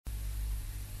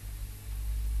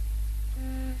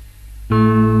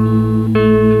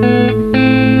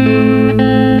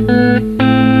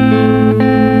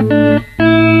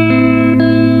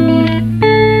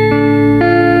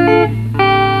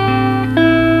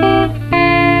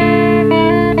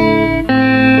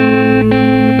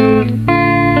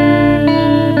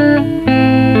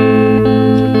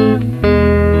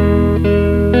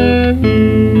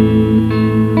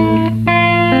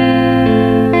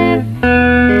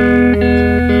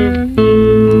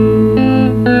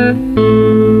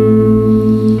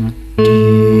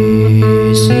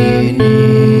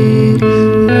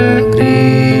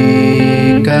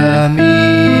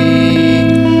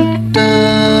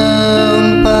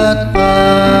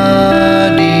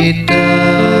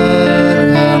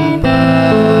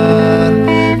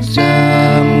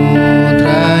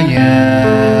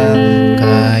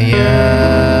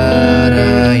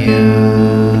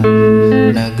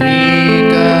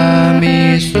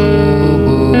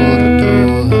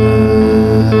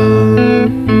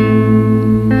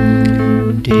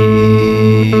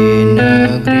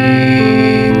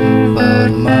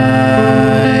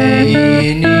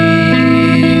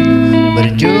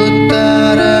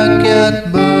berjuta rakyat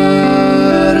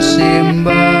bersimbang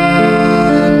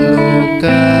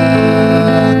luka,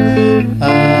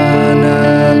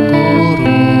 anak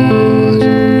kurus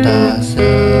tak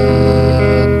sekolah,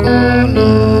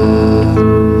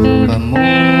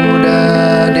 pemuda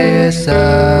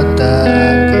desa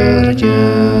tak kerja.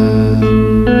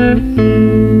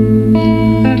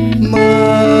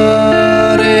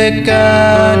 Mereka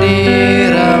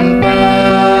dirampas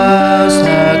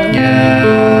haknya,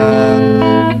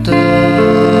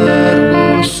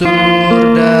 tergusur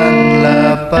dan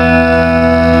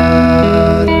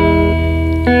lapar.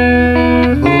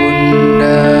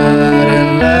 Bunda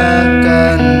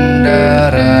relakan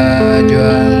darah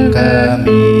juang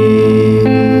kami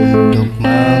untuk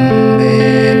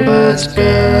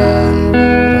membebaskan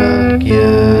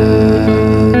rakyat.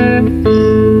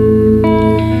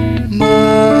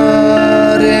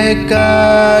 Mereka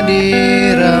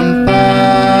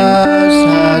dirampas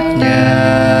haknya,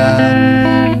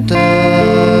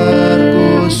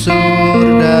 tergusur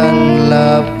dan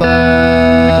lapar.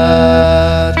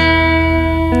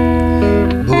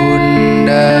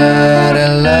 Bunda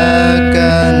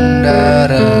relakan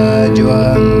darah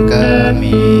juang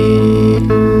kami,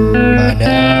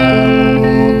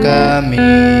 padamu kami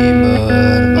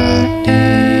berbakti.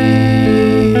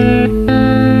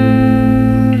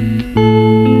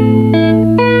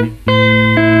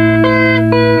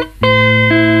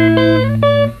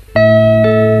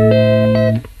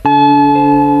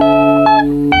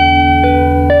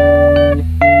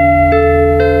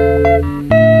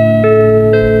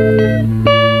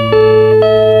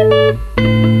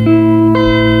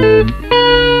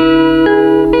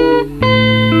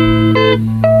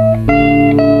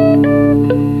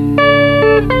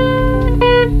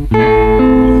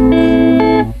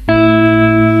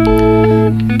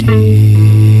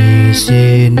 Di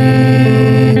sini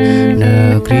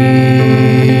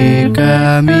negeri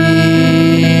kami,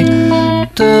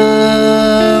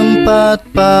 tempat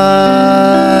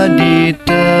padi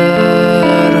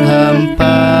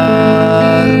terhampar,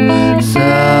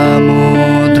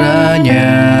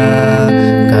 samudranya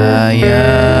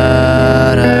kaya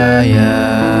raya,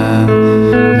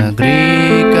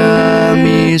 negeri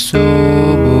kami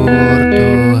subur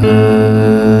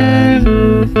Tuhan.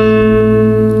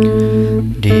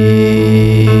 Di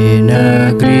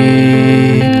negeri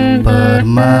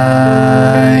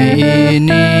permai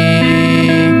ini,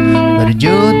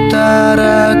 berjuta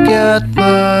rakyat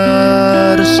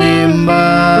bersimbang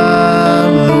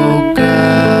luka,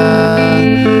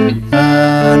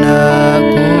 anak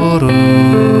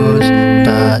kurus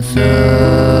tak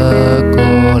sekolah,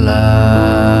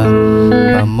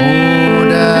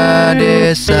 pemuda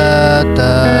desa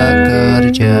tak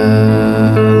kerja.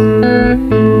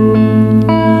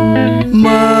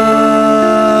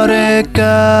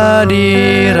 Mereka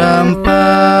dirampas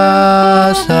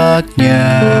haknya,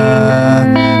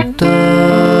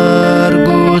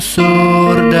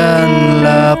 tergusur dan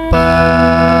lapar.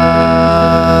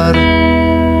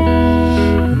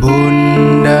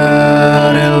 Bunda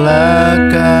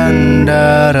relakan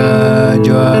darah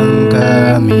juang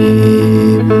kami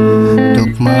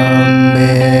untuk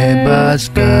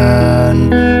membebaskan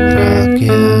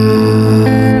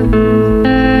rakyat.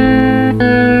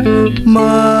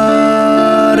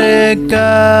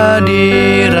 Mereka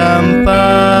dirampas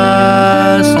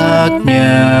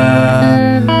haknya,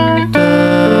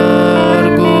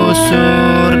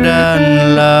 tergusur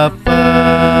dan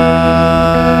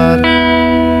lapar.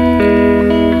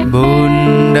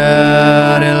 Bunda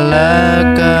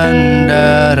relakan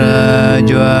darah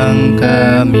juang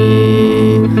kami